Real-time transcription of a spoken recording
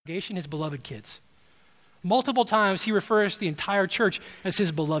congregation, his beloved kids. Multiple times he refers to the entire church as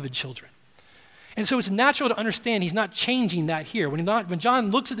his beloved children. And so it's natural to understand he's not changing that here. When John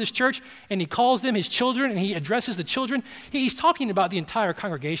looks at this church and he calls them his children and he addresses the children, he's talking about the entire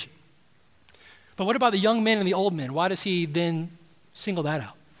congregation. But what about the young men and the old men? Why does he then single that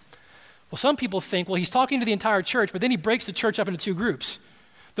out? Well, some people think, well, he's talking to the entire church, but then he breaks the church up into two groups.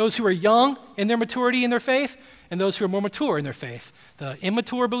 Those who are young in their maturity in their faith, and those who are more mature in their faith. The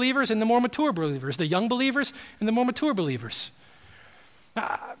immature believers and the more mature believers. The young believers and the more mature believers.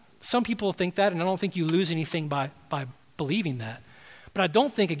 Some people think that, and I don't think you lose anything by believing that. But I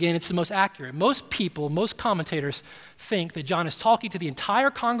don't think, again, it's the most accurate. Most people, most commentators think that John is talking to the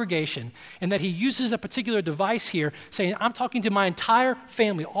entire congregation and that he uses a particular device here saying, I'm talking to my entire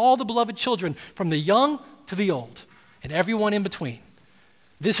family, all the beloved children, from the young to the old, and everyone in between.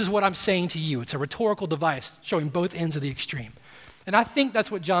 This is what I'm saying to you. It's a rhetorical device showing both ends of the extreme. And I think that's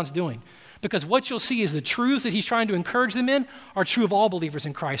what John's doing. Because what you'll see is the truths that he's trying to encourage them in are true of all believers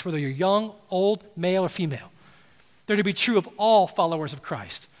in Christ, whether you're young, old, male, or female. They're to be true of all followers of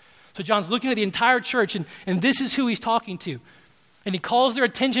Christ. So John's looking at the entire church, and this is who he's talking to. And he calls their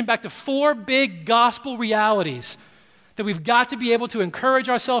attention back to four big gospel realities that we've got to be able to encourage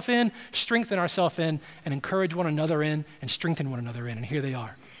ourselves in, strengthen ourselves in, and encourage one another in, and strengthen one another in. And here they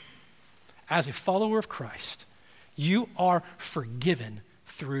are. As a follower of Christ, you are forgiven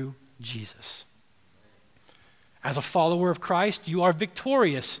through Jesus. As a follower of Christ, you are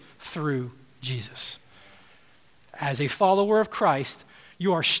victorious through Jesus. As a follower of Christ,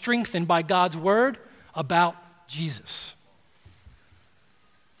 you are strengthened by God's word about Jesus.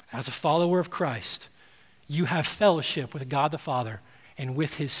 As a follower of Christ, you have fellowship with God the Father and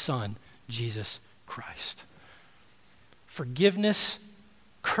with his Son, Jesus Christ. Forgiveness,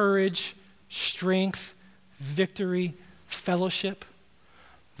 courage, strength, victory, fellowship,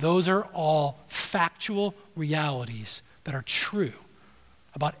 those are all factual realities that are true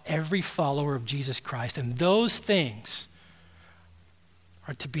about every follower of Jesus Christ. And those things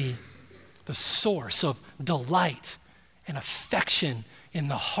are to be the source of delight and affection in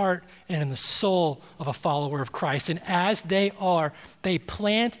the heart and in the soul of a follower of Christ. And as they are, they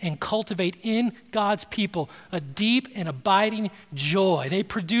plant and cultivate in God's people a deep and abiding joy. They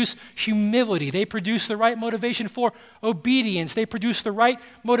produce humility. They produce the right motivation for obedience. They produce the right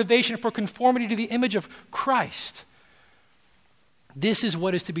motivation for conformity to the image of Christ. This is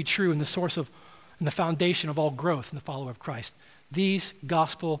what is to be true in the source of, and the foundation of all growth in the follower of Christ. These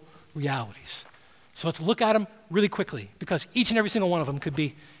gospel realities. So let's look at them really quickly, because each and every single one of them could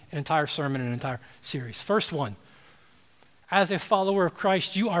be an entire sermon and an entire series. First one, as a follower of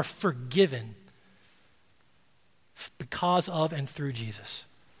Christ, you are forgiven because of and through Jesus.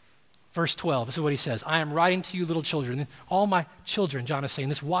 Verse 12, this is what he says. I am writing to you, little children. All my children, John is saying,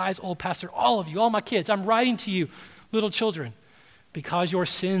 this wise old pastor, all of you, all my kids, I'm writing to you, little children, because your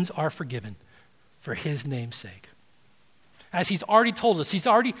sins are forgiven for his name's sake. As he's already told us, he's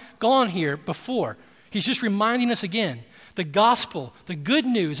already gone here before. He's just reminding us again, the gospel, the good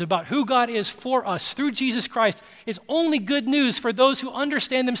news about who God is for us through Jesus Christ is only good news for those who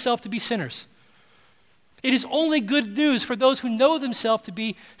understand themselves to be sinners. It is only good news for those who know themselves to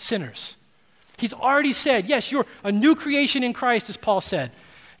be sinners. He's already said, yes, you're a new creation in Christ, as Paul said.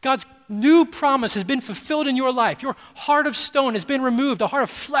 God's new promise has been fulfilled in your life. Your heart of stone has been removed. A heart of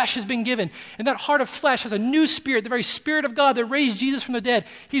flesh has been given. And that heart of flesh has a new spirit, the very Spirit of God that raised Jesus from the dead.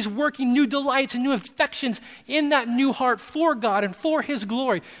 He's working new delights and new affections in that new heart for God and for his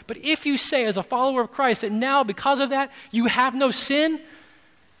glory. But if you say as a follower of Christ that now because of that you have no sin,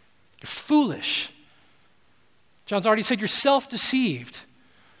 you're foolish. John's already said you're self-deceived.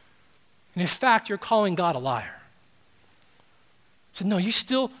 And in fact, you're calling God a liar. So no, you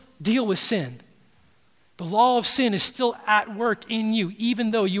still deal with sin. The law of sin is still at work in you, even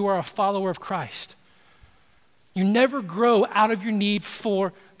though you are a follower of Christ. You never grow out of your need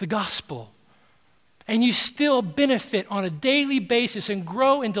for the gospel. And you still benefit on a daily basis and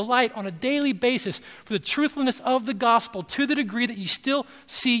grow in delight on a daily basis for the truthfulness of the gospel to the degree that you still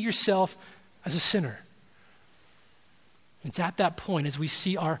see yourself as a sinner. It's at that point as we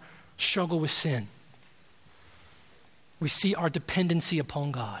see our struggle with sin. We see our dependency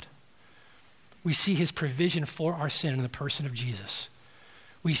upon God. We see his provision for our sin in the person of Jesus.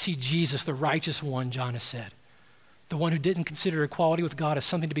 We see Jesus, the righteous one, John has said. The one who didn't consider equality with God as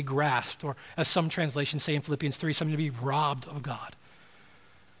something to be grasped, or as some translations say in Philippians 3, something to be robbed of God.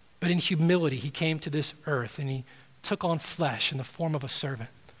 But in humility, he came to this earth and he took on flesh in the form of a servant.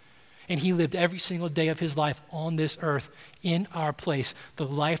 And he lived every single day of his life on this earth in our place, the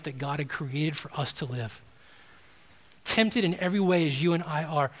life that God had created for us to live. tempted in every way as you and I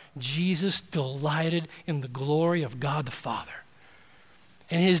are, Jesus delighted in the glory of God the Father.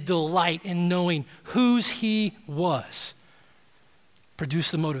 And his delight in knowing whose he was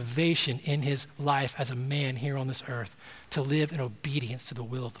produced the motivation in his life as a man here on this earth to live in obedience to the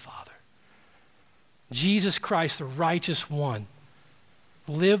will of the Father. Jesus Christ, the righteous one,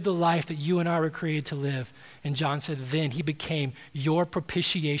 lived the life that you and I were created to live. And John said, then he became your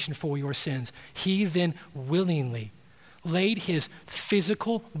propitiation for your sins. He then willingly laid his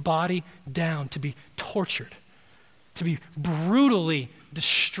physical body down to be tortured, to be brutally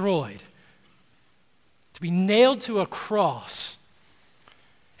destroyed, to be nailed to a cross.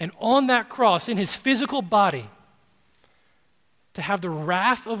 And on that cross, in his physical body, to have the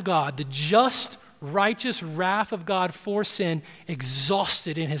wrath of God, the just, righteous wrath of God for sin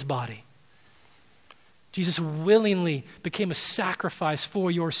exhausted in his body. Jesus willingly became a sacrifice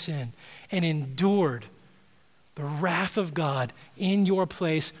for your sin and endured the wrath of God in your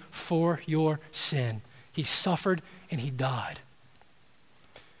place for your sin. He suffered and he died.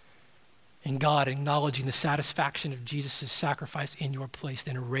 And God, acknowledging the satisfaction of Jesus' sacrifice in your place,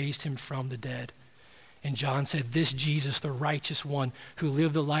 then raised him from the dead. And John said, this Jesus, the righteous one who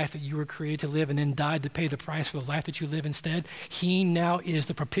lived the life that you were created to live and then died to pay the price for the life that you live instead, he now is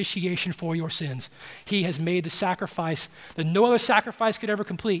the propitiation for your sins. He has made the sacrifice that no other sacrifice could ever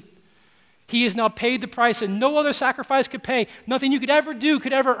complete. He has now paid the price that no other sacrifice could pay. Nothing you could ever do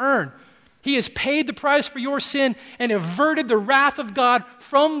could ever earn. He has paid the price for your sin and averted the wrath of God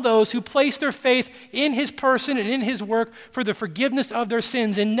from those who place their faith in his person and in his work for the forgiveness of their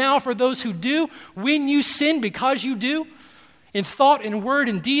sins. And now for those who do, when you sin because you do, in thought, in word,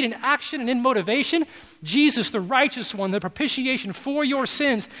 in deed, in action, and in motivation, Jesus, the righteous one, the propitiation for your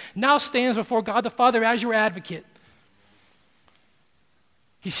sins, now stands before God the Father as your advocate.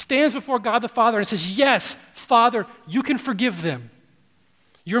 He stands before God the Father and says, yes, Father, you can forgive them.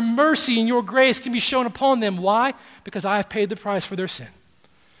 Your mercy and your grace can be shown upon them. Why? Because I have paid the price for their sin.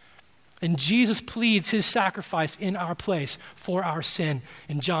 And Jesus pleads his sacrifice in our place for our sin.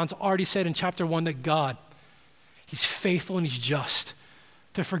 And John's already said in chapter 1 that God, he's faithful and he's just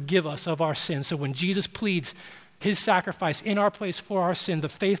to forgive us of our sins. So when Jesus pleads his sacrifice in our place for our sin, the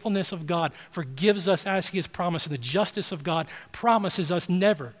faithfulness of God forgives us as he has promised. And the justice of God promises us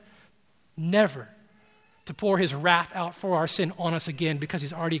never to pour his wrath out for our sin on us again because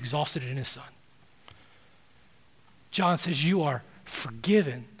he's already exhausted it in his Son. John says you are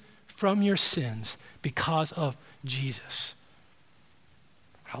forgiven from your sins because of Jesus.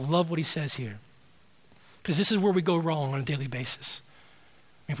 I love what he says here because this is where we go wrong on a daily basis.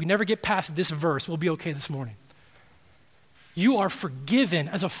 If we never get past this verse, we'll be okay this morning. You are forgiven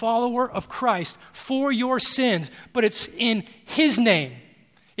as a follower of Christ for your sins, but it's in his name.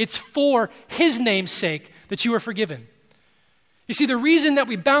 It's for his name's sake that you are forgiven. You see, the reason that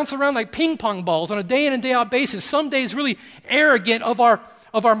we bounce around like ping pong balls on a day in and day out basis, some days really arrogant of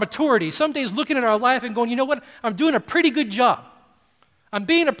our maturity, some days looking at our life and going, you know what, I'm doing a pretty good job. I'm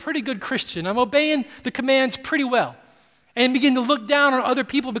being a pretty good Christian. I'm obeying the commands pretty well. And begin to look down on other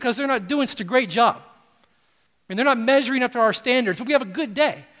people because they're not doing such a great job. And they're not measuring up to our standards, but we have a good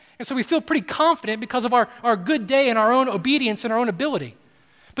day. And so we feel pretty confident because of our good day and our own obedience and our own ability.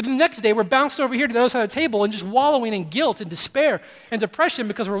 But the next day, we're bounced over here to the other side of the table and just wallowing in guilt and despair and depression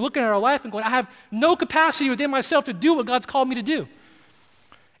because we're looking at our life and going, I have no capacity within myself to do what God's called me to do.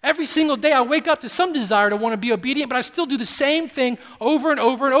 Every single day, I wake up to some desire to want to be obedient, but I still do the same thing over and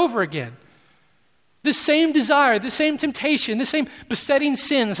over and over again. This same desire, this same temptation, this same besetting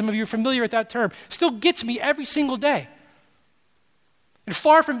sin, some of you are familiar with that term, still gets me every single day. And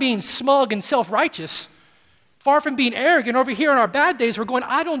far from being smug and self-righteous, far from being arrogant, over here on our bad days, we're going,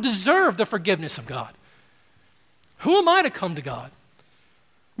 I don't deserve the forgiveness of God. Who am I to come to God?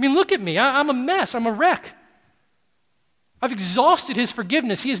 I mean, look at me. I'm a mess. I'm a wreck. I've exhausted his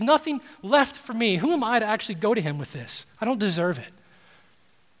forgiveness. He has nothing left for me. Who am I to actually go to him with this? I don't deserve it.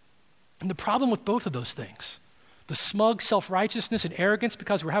 And the problem with both of those things, the smug self-righteousness and arrogance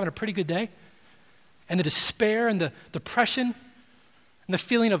because we're having a pretty good day, and the despair and the depression and the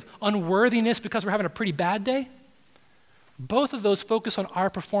feeling of unworthiness because we're having a pretty bad day, both of those focus on our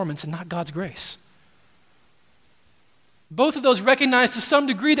performance and not God's grace. Both of those recognize to some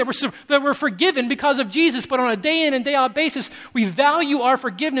degree that we're forgiven because of Jesus, but on a day in and day out basis, we value our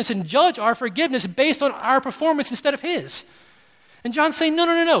forgiveness and judge our forgiveness based on our performance instead of his. And John's saying,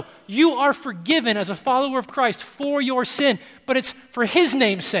 no. You are forgiven as a follower of Christ for your sin, but it's for his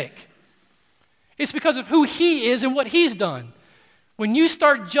name's sake. It's because of who he is and what he's done. When you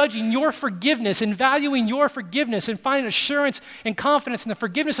start judging your forgiveness and valuing your forgiveness and finding assurance and confidence in the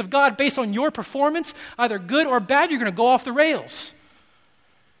forgiveness of God based on your performance, either good or bad, you're going to go off the rails.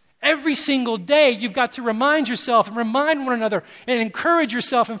 Every single day, you've got to remind yourself and remind one another and encourage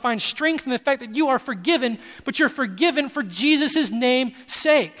yourself and find strength in the fact that you are forgiven, but you're forgiven for Jesus' name's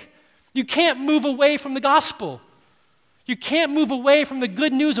sake. You can't move away from the gospel. You can't move away from the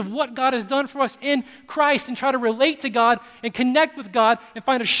good news of what God has done for us in Christ and try to relate to God and connect with God and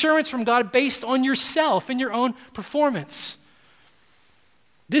find assurance from God based on yourself and your own performance.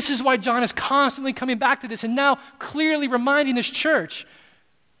 This is why John is constantly coming back to this and now clearly reminding this church,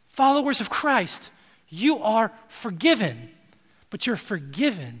 followers of Christ, you are forgiven, but you're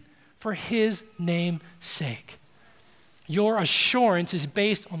forgiven for his name's sake. Your assurance is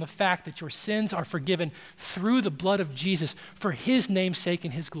based on the fact that your sins are forgiven through the blood of Jesus for his name's sake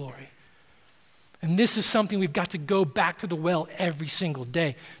and his glory. And this is something we've got to go back to the well every single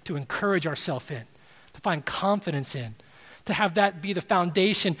day to encourage ourselves in, to find confidence in, to have that be the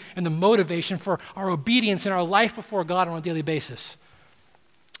foundation and the motivation for our obedience in our life before God on a daily basis.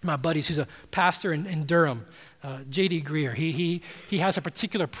 My buddies, who's a pastor in Durham, J.D. Greer, he has a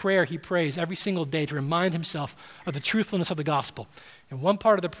particular prayer he prays every single day to remind himself of the truthfulness of the gospel. And one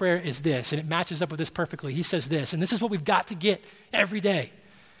part of the prayer is this, and it matches up with this perfectly. He says this, and this is what we've got to get every day.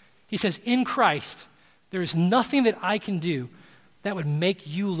 He says, in Christ, there is nothing that I can do that would make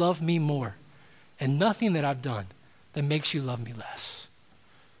you love me more, and nothing that I've done that makes you love me less.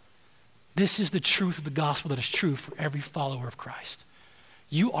 This is the truth of the gospel that is true for every follower of Christ.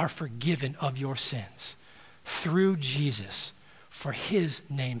 You are forgiven of your sins through Jesus for his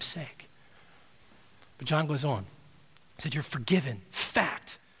name's sake. But John goes on. He said, you're forgiven.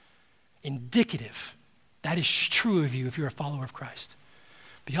 Fact. Indicative. That is true of you if you're a follower of Christ.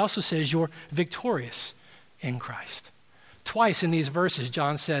 But he also says you're victorious in Christ. Twice in these verses,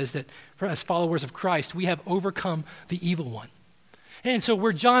 John says that as followers of Christ, we have overcome the evil one. And so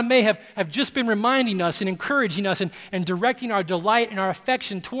where John may have just been reminding us and encouraging us and directing our delight and our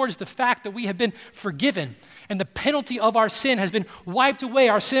affection towards the fact that we have been forgiven and the penalty of our sin has been wiped away.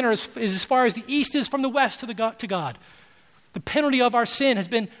 Our sin is as far as the east is from the west to God. The penalty of our sin has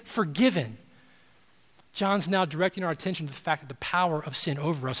been forgiven. John's now directing our attention to the fact that the power of sin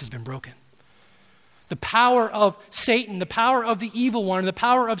over us has been broken. The power of Satan, the power of the evil one, and the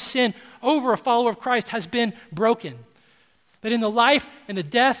power of sin over a follower of Christ has been broken. That in the life and the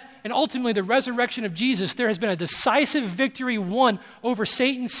death and ultimately the resurrection of Jesus, there has been a decisive victory won over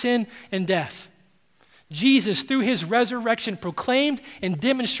Satan, sin, and death. Jesus, through his resurrection, proclaimed and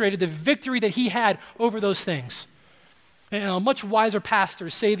demonstrated the victory that he had over those things. And much wiser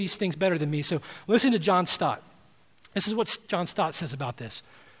pastors say these things better than me, so listen to John Stott. This is what John Stott says about this.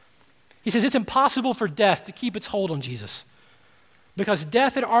 He says, it's impossible for death to keep its hold on Jesus because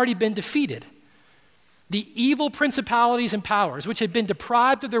death had already been defeated. The evil principalities and powers, which had been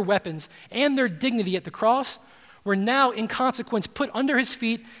deprived of their weapons and their dignity at the cross, were now in consequence put under his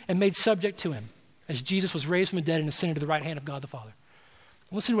feet and made subject to him, as Jesus was raised from the dead and ascended to the right hand of God the Father.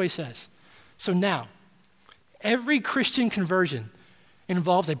 Listen to what he says. So now, every Christian conversion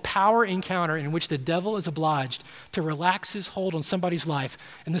involves a power encounter in which the devil is obliged to relax his hold on somebody's life,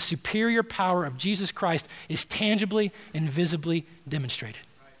 and the superior power of Jesus Christ is tangibly and visibly demonstrated.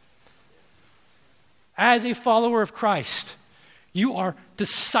 As a follower of Christ, you are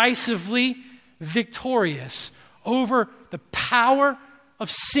decisively victorious over the power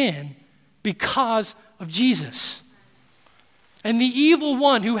of sin because of Jesus. And the evil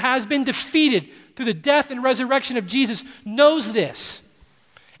one who has been defeated through the death and resurrection of Jesus knows this.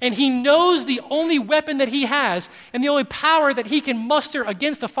 And he knows the only weapon that he has and the only power that he can muster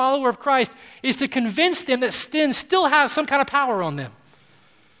against a follower of Christ is to convince them that sin still has some kind of power on them.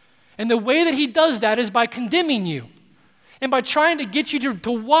 And the way that he does that is by condemning you and by trying to get you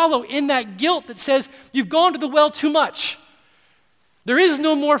to wallow in that guilt that says you've gone to the well too much. There is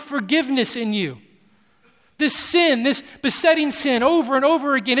no more forgiveness in you. This sin, this besetting sin over and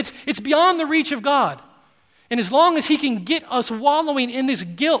over again, it's beyond the reach of God. And as long as he can get us wallowing in this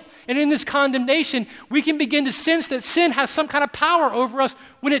guilt and in this condemnation, we can begin to sense that sin has some kind of power over us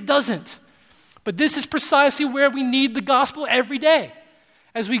when it doesn't. But this is precisely where we need the gospel every day.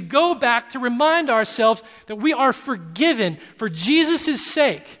 As we go back to remind ourselves that we are forgiven for Jesus'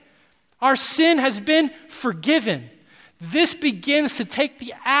 sake. Our sin has been forgiven. This begins to take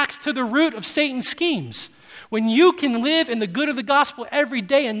the axe to the root of Satan's schemes. When you can live in the good of the gospel every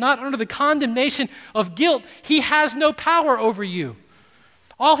day and not under the condemnation of guilt, he has no power over you.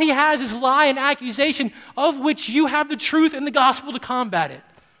 All he has is lie and accusation, of which you have the truth and the gospel to combat it.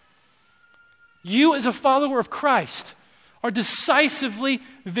 You as a follower of Christ are decisively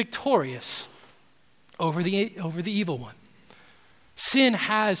victorious over the evil one. Sin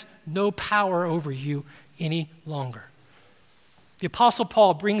has no power over you any longer. The Apostle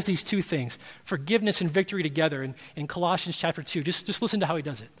Paul brings these two things, forgiveness and victory, together in Colossians chapter 2. Just listen to how he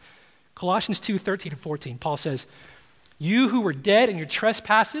does it. Colossians 2, 13 and 14, Paul says, you who were dead in your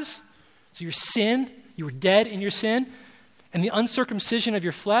trespasses, so your sin, you were dead in your sin, and the uncircumcision of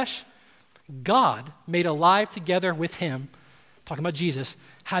your flesh, God made alive together with him, talking about Jesus,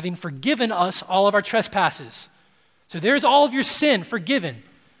 having forgiven us all of our trespasses. So there's all of your sin forgiven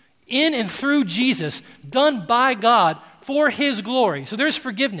in and through Jesus, done by God for his glory. So there's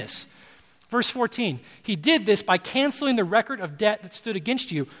forgiveness. Verse 14, he did this by canceling the record of debt that stood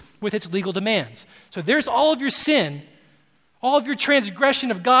against you with its legal demands. So there's all of your sin, all of your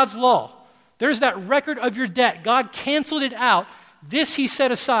transgression of God's law. There's that record of your debt. God canceled it out. This he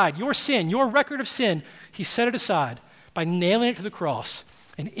set aside, your sin, your record of sin, he set it aside by nailing it to the cross.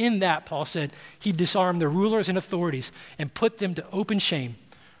 And in that, Paul said, he disarmed the rulers and authorities and put them to open shame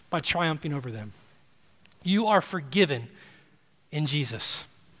by triumphing over them. You are forgiven in Jesus.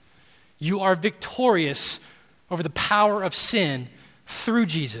 You are victorious over the power of sin through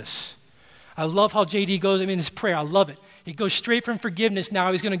Jesus. I love how JD goes, in his prayer, I love it. He goes straight from forgiveness,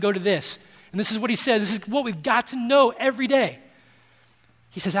 now he's going to go to this. And this is what he says, this is what we've got to know every day.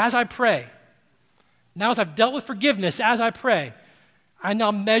 He says, as I pray, now as I've dealt with forgiveness, as I pray, I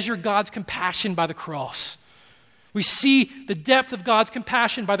now measure God's compassion by the cross. We see the depth of God's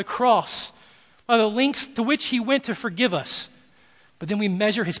compassion by the cross, by the lengths to which he went to forgive us. But then we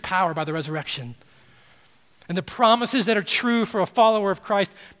measure his power by the resurrection. And the promises that are true for a follower of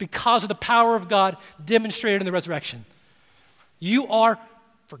Christ because of the power of God demonstrated in the resurrection. You are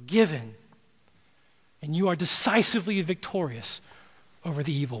forgiven, and you are decisively victorious over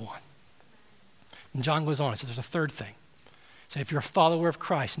the evil one. And John goes on and says there's a third thing. So if you're a follower of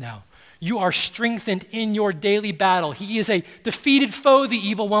Christ now, you are strengthened in your daily battle. He is a defeated foe, the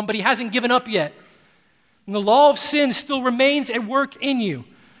evil one, but he hasn't given up yet. And the law of sin still remains at work in you.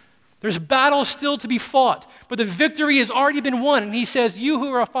 There's battle still to be fought, but the victory has already been won. And he says, you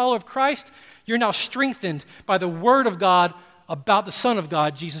who are a follower of Christ, you're now strengthened by the word of God about the Son of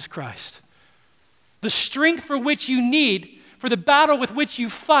God, Jesus Christ. The strength for which you need, for the battle with which you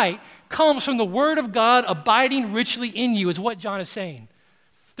fight, comes from the word of God abiding richly in you, is what John is saying.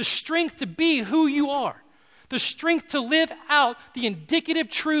 The strength to be who you are. The strength to live out the indicative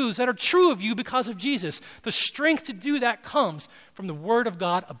truths that are true of you because of Jesus. The strength to do that comes from the word of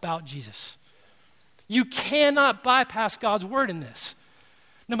God about Jesus. You cannot bypass God's word in this.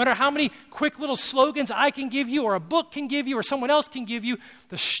 No matter how many quick little slogans I can give you, or a book can give you, or someone else can give you,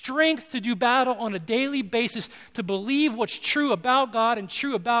 the strength to do battle on a daily basis, to believe what's true about God and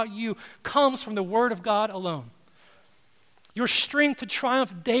true about you, comes from the word of God alone. Your strength to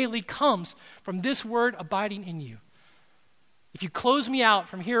triumph daily comes from this word abiding in you. If you close me out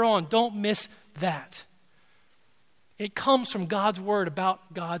from here on, don't miss that. It comes from God's word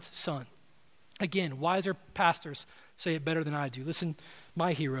about God's Son. Again, wiser pastors say it better than I do. Listen,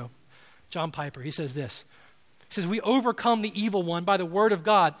 my hero, John Piper, he says this. He says, we overcome the evil one by the word of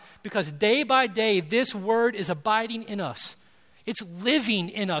God because day by day this word is abiding in us. It's living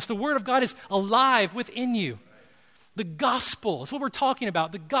in us. The word of God is alive within you. The gospel is what we're talking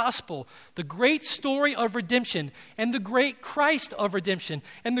about. The gospel, the great story of redemption, and the great Christ of redemption,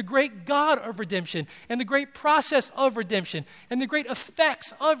 and the great God of redemption, and the great process of redemption, and the great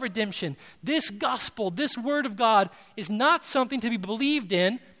effects of redemption. This gospel, this word of God, is not something to be believed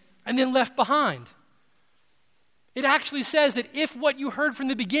in and then left behind. It actually says that if what you heard from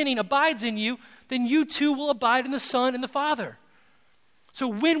the beginning abides in you, then you too will abide in the Son and the Father. So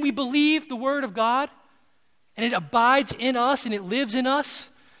when we believe the word of God, and it abides in us and it lives in us,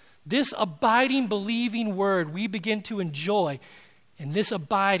 this abiding, believing word we begin to enjoy. And this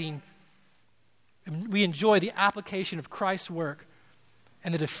abiding, we enjoy the application of Christ's work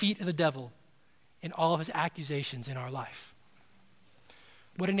and the defeat of the devil in all of his accusations in our life.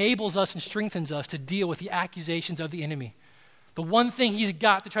 What enables us and strengthens us to deal with the accusations of the enemy. The one thing he's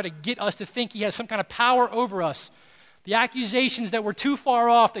got to try to get us to think he has some kind of power over us. The accusations that we're too far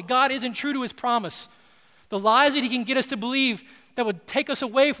off, that God isn't true to his promise. The lies that he can get us to believe that would take us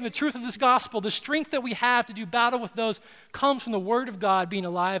away from the truth of this gospel, the strength that we have to do battle with those comes from the word of God being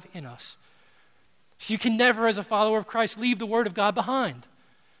alive in us. So you can never, as a follower of Christ, leave the word of God behind.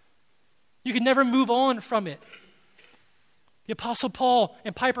 You can never move on from it. The Apostle Paul,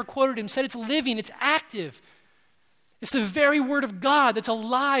 and Piper quoted him, said it's living, it's active. It's the very word of God that's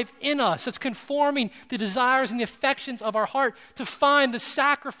alive in us, that's conforming the desires and the affections of our heart to find the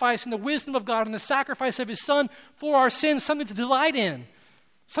sacrifice and the wisdom of God and the sacrifice of his Son for our sins, something to delight in,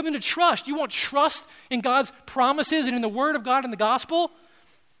 something to trust. You want trust in God's promises and in the word of God and the gospel?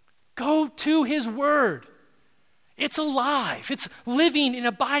 Go to his word. It's alive. It's living and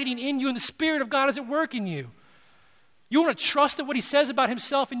abiding in you, and the Spirit of God is at work in you. You want to trust that what he says about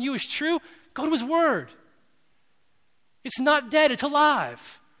himself and you is true? Go to his word. It's not dead, it's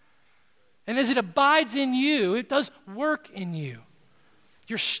alive. And as it abides in you, it does work in you.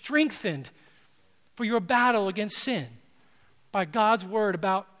 You're strengthened for your battle against sin by God's word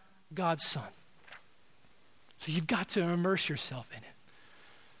about God's Son. So you've got to immerse yourself in it.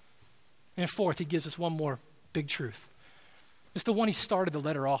 And fourth, he gives us one more big truth. It's the one he started the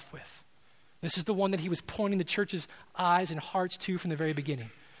letter off with. This is the one that he was pointing the church's eyes and hearts to from the very beginning.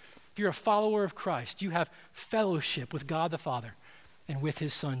 If you're a follower of Christ, you have fellowship with God the Father and with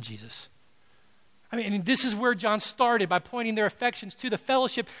his Son, Jesus. I mean, this is where John started by pointing their affections to the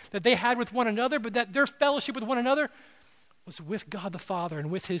fellowship that they had with one another, but that their fellowship with one another was with God the Father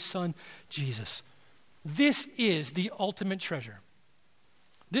and with his Son, Jesus. This is the ultimate treasure.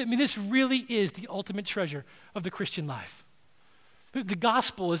 I mean, this really is the ultimate treasure of the Christian life. The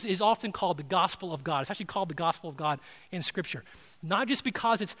gospel is often called the gospel of God. It's actually called the gospel of God in Scripture. Not just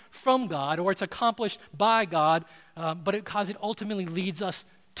because it's from God or it's accomplished by God, but because it ultimately leads us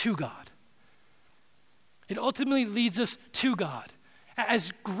to God. It ultimately leads us to God.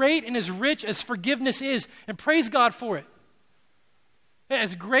 As great and as rich as forgiveness is, and praise God for it.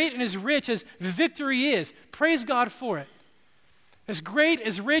 As great and as rich as victory is, praise God for it. As great,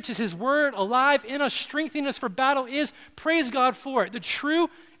 as rich as his word alive in us, strengthening us for battle is, praise God for it. The true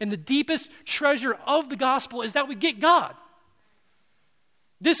and the deepest treasure of the gospel is that we get God.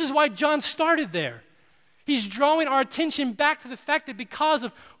 This is why John started there. He's drawing our attention back to the fact that because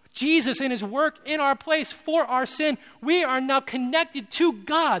of Jesus and his work in our place for our sin, we are now connected to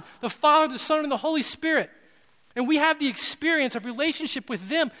God, the Father, the Son, and the Holy Spirit. And we have the experience of relationship with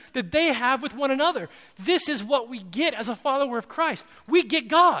them that they have with one another. This is what we get as a follower of Christ. We get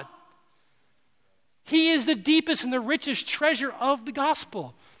God. He is the deepest and the richest treasure of the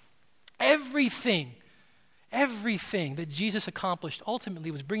gospel. Everything that Jesus accomplished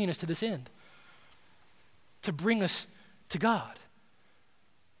ultimately was bringing us to this end, to bring us to God.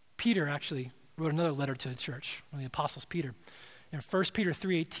 Peter actually wrote another letter to the church, one of the apostles, Peter. In 1 Peter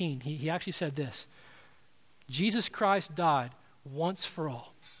 3:18, he actually said this: Jesus Christ died once for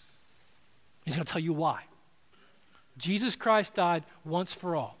all. He's going to tell you why. Jesus Christ died once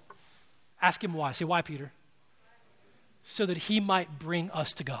for all. Ask him why. Say, why, Peter? So that he might bring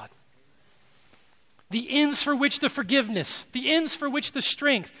us to God. The ends for which the forgiveness, the ends for which the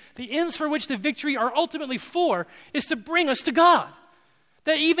strength, the ends for which the victory are ultimately for is to bring us to God.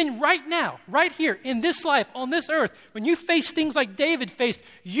 That even right now, right here in this life, on this earth, when you face things like David faced,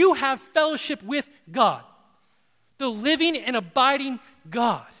 you have fellowship with God. The living and abiding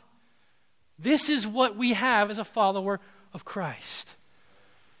God. This is what we have as a follower of Christ.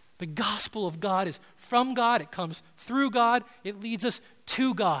 The gospel of God is from God. It comes through God. It leads us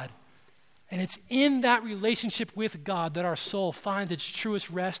to God. And it's in that relationship with God that our soul finds its truest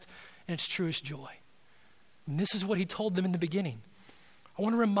rest and its truest joy. And this is what he told them in the beginning. I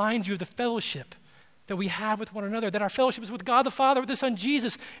want to remind you of the fellowship that we have with one another, that our fellowship is with God the Father, with the Son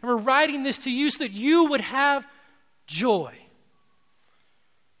Jesus. And we're writing this to you so that you would have joy.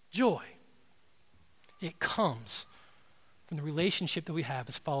 Joy. It comes from the relationship that we have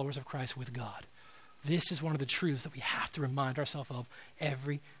as followers of Christ with God. This is one of the truths that we have to remind ourselves of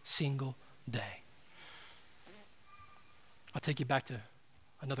every single day. I'll take you back to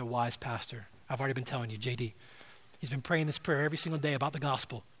another wise pastor. I've already been telling you, JD. He's been praying this prayer every single day about the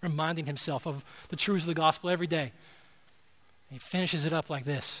gospel, reminding himself of the truths of the gospel every day. And he finishes it up like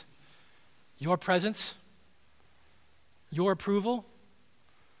this: your presence, your approval,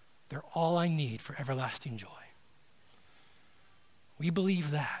 they're all I need for everlasting joy. We believe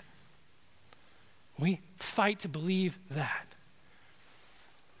that. We fight to believe that.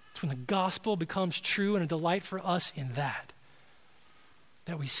 It's when the gospel becomes true and a delight for us in that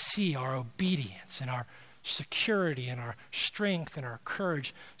we see our obedience and our security and our strength and our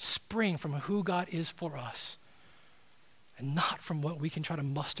courage spring from who God is for us and not from what we can try to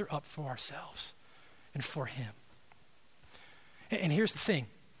muster up for ourselves and for him. And here's the thing.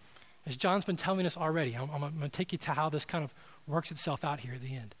 As John's been telling us already, I'm going to take you to how this kind of works itself out here at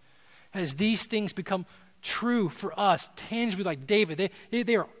the end. As these things become true for us, tangibly like David,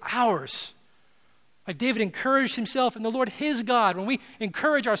 they are ours. Like David encouraged himself in the Lord his God. When we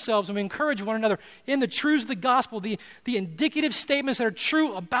encourage ourselves, when we encourage one another in the truths of the gospel, the indicative statements that are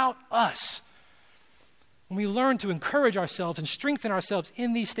true about us, when we learn to encourage ourselves and strengthen ourselves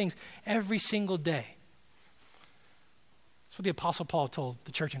in these things every single day. That's what the Apostle Paul told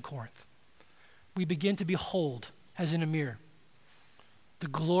the church in Corinth. We begin to behold, as in a mirror, the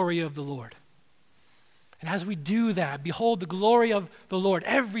glory of the Lord. And as we do that, behold the glory of the Lord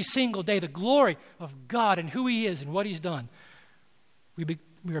every single day, the glory of God and who he is and what he's done, we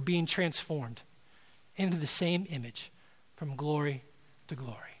are being transformed into the same image from glory to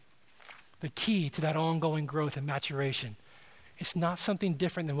glory. The key to that ongoing growth and maturation, it's not something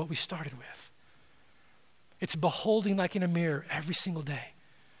different than what we started with. It's beholding like in a mirror every single day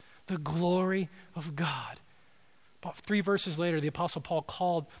the glory of God. About 3 verses later, the Apostle Paul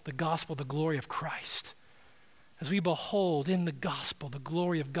called the gospel the glory of Christ. As we behold in the gospel the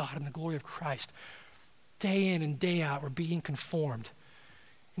glory of God and the glory of Christ, day in and day out, we're being conformed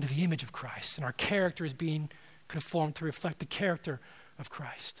into the image of Christ. And our character is being conformed to reflect the character of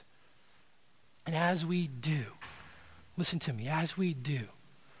Christ. And as we do, listen to me, as we do,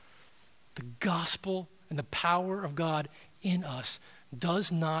 the gospel and the power of God in us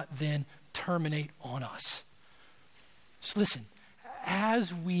does not then terminate on us. So listen,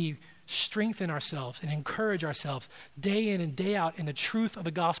 as we strengthen ourselves and encourage ourselves day in and day out in the truth of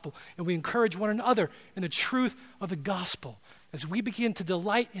the gospel, and we encourage one another in the truth of the gospel, as we begin to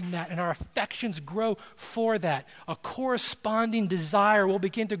delight in that and our affections grow for that, a corresponding desire will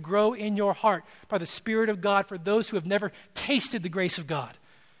begin to grow in your heart by the Spirit of God for those who have never tasted the grace of God.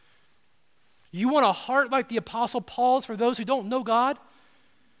 You want a heart like the Apostle Paul's for those who don't know God?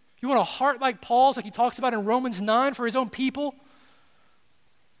 You want a heart like Paul's, like he talks about in Romans 9 for his own people?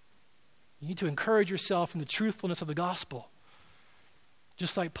 You need to encourage yourself in the truthfulness of the gospel,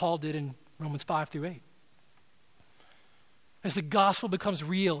 just like Paul did in Romans 5 through 8. As the gospel becomes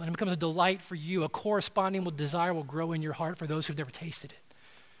real and it becomes a delight for you, a corresponding desire will grow in your heart for those who've never tasted it.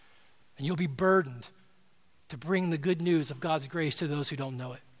 And you'll be burdened to bring the good news of God's grace to those who don't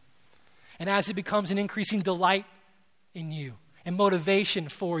know it. And as it becomes an increasing delight in you and motivation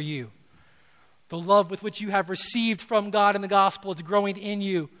for you, the love with which you have received from God in the gospel is growing in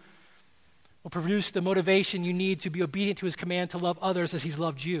you, will produce the motivation you need to be obedient to his command to love others as he's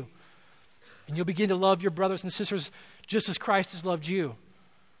loved you. And you'll begin to love your brothers and sisters just as Christ has loved you.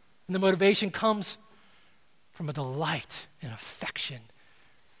 And the motivation comes from a delight and affection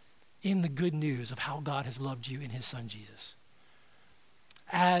in the good news of how God has loved you in his Son Jesus.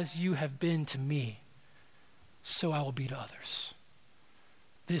 As you have been to me, so I will be to others.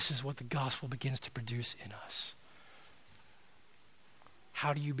 This is what the gospel begins to produce in us.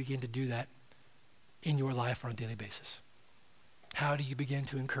 How do you begin to do that in your life on a daily basis? How do you begin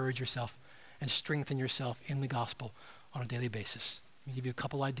to encourage yourself and strengthen yourself in the gospel on a daily basis? Let me give you a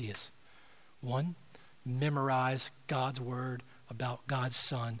couple ideas. 1, memorize God's word about God's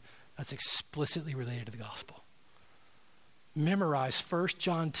Son that's explicitly related to the gospel. Memorize 1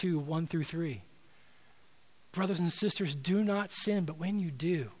 John 2, 1 through 3. Brothers and sisters, do not sin, but when you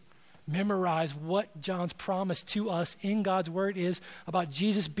do, memorize what John's promise to us in God's word is about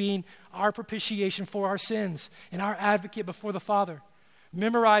Jesus being our propitiation for our sins and our advocate before the Father.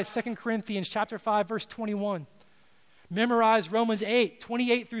 Memorize 2 Corinthians chapter 5, verse 21. Memorize Romans 8,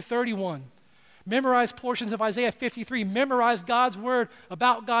 28 through 31. Memorize portions of Isaiah 53. Memorize God's word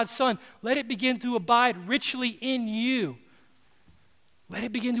about God's Son. Let it begin to abide richly in you. Let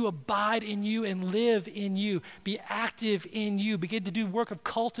it begin to abide in you and live in you. Be active in you. Begin to do work of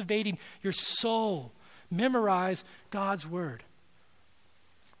cultivating your soul. Memorize God's word.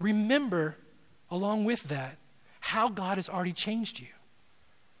 Remember, along with that, how God has already changed you.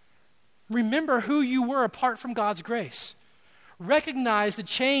 Remember who you were apart from God's grace. Recognize the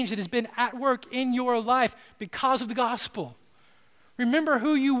change that has been at work in your life because of the gospel. Remember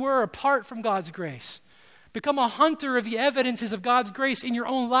who you were apart from God's grace. Become a hunter of the evidences of God's grace in your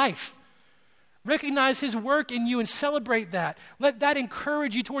own life. Recognize his work in you and celebrate that. Let that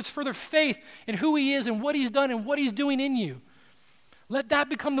encourage you towards further faith in who he is and what he's done and what he's doing in you. Let that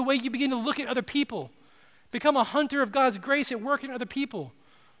become the way you begin to look at other people. Become a hunter of God's grace at work in other people.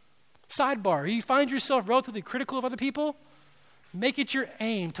 Sidebar, you find yourself relatively critical of other people? Make it your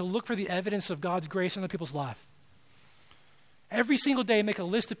aim to look for the evidence of God's grace in other people's life. Every single day, make a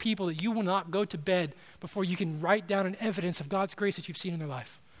list of people that you will not go to bed before you can write down an evidence of God's grace that you've seen in their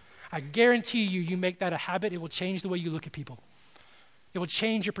life. I guarantee you, you make that a habit, it will change the way you look at people. It will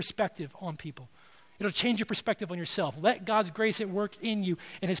change your perspective on people. It'll change your perspective on yourself. Let God's grace at work in you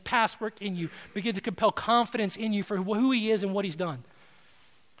and his past work in you begin to compel confidence in you for who he is and what he's done.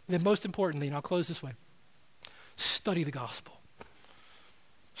 Then most importantly, and I'll close this way, study the gospel.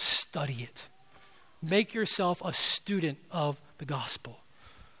 Study it. Make yourself a student of the gospel,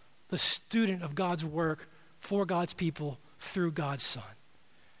 the student of God's work for God's people through God's Son.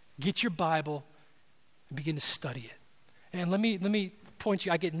 Get your Bible and begin to study it. And let me point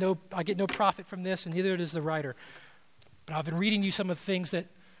you, I get no profit from this, and neither does the writer. But I've been reading you some of the things that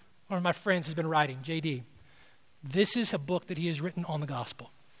one of my friends has been writing, JD. This is a book that he has written on the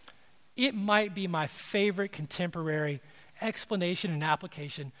gospel. It might be my favorite contemporary explanation and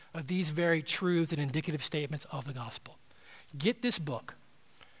application of these very truths and indicative statements of the gospel. Get this book,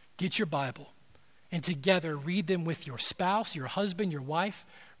 get your Bible, and together read them with your spouse, your husband, your wife.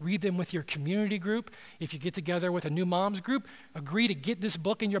 Read them with your community group. If you get together with a new moms group, agree to get this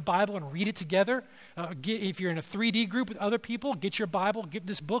book in your Bible and read it together. If you're in a 3D group with other people, get your Bible, get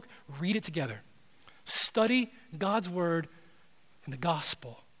this book, read it together. Study God's word and the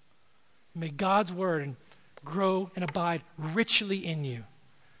gospel. May God's word grow and abide richly in you.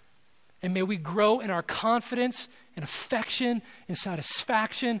 And may we grow in our confidence and affection and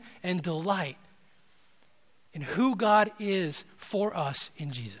satisfaction and delight in who God is for us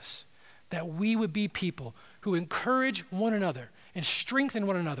in Jesus. That we would be people who encourage one another and strengthen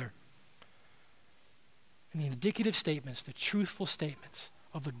one another in the indicative statements, the truthful statements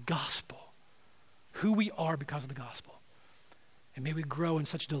of the gospel, who we are because of the gospel. And may we grow in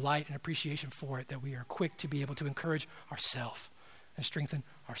such delight and appreciation for it that we are quick to be able to encourage ourselves and strengthen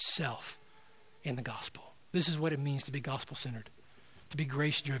ourselves in the gospel. This is what it means to be gospel-centered, to be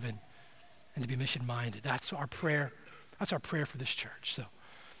grace-driven, and to be mission-minded. That's our prayer. That's our prayer for this church. So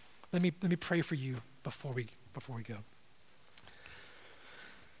let me pray for you before we go.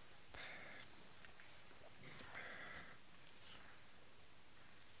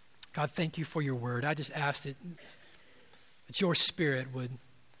 God, thank you for your word. I just ask that your spirit would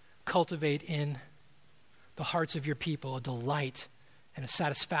cultivate in the hearts of your people a delight and a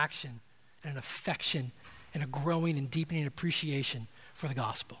satisfaction and an affection and a growing and deepening appreciation for the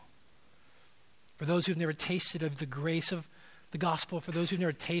gospel. For those who've never tasted of the grace of the gospel, for those who've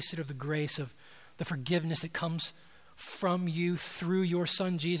never tasted of the grace of the forgiveness that comes from you through your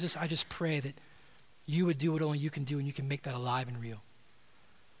Son, Jesus, I just pray that you would do what only you can do and you can make that alive and real.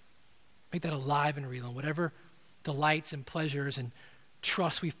 Make that alive and real. And whatever delights and pleasures and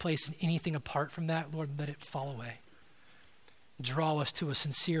trust we've placed in anything apart from that, Lord, let it fall away. Draw us to a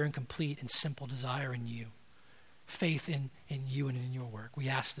sincere and complete and simple desire in you. Faith in you and in your work. We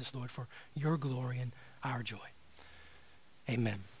ask this, Lord, for your glory and our joy. Amen.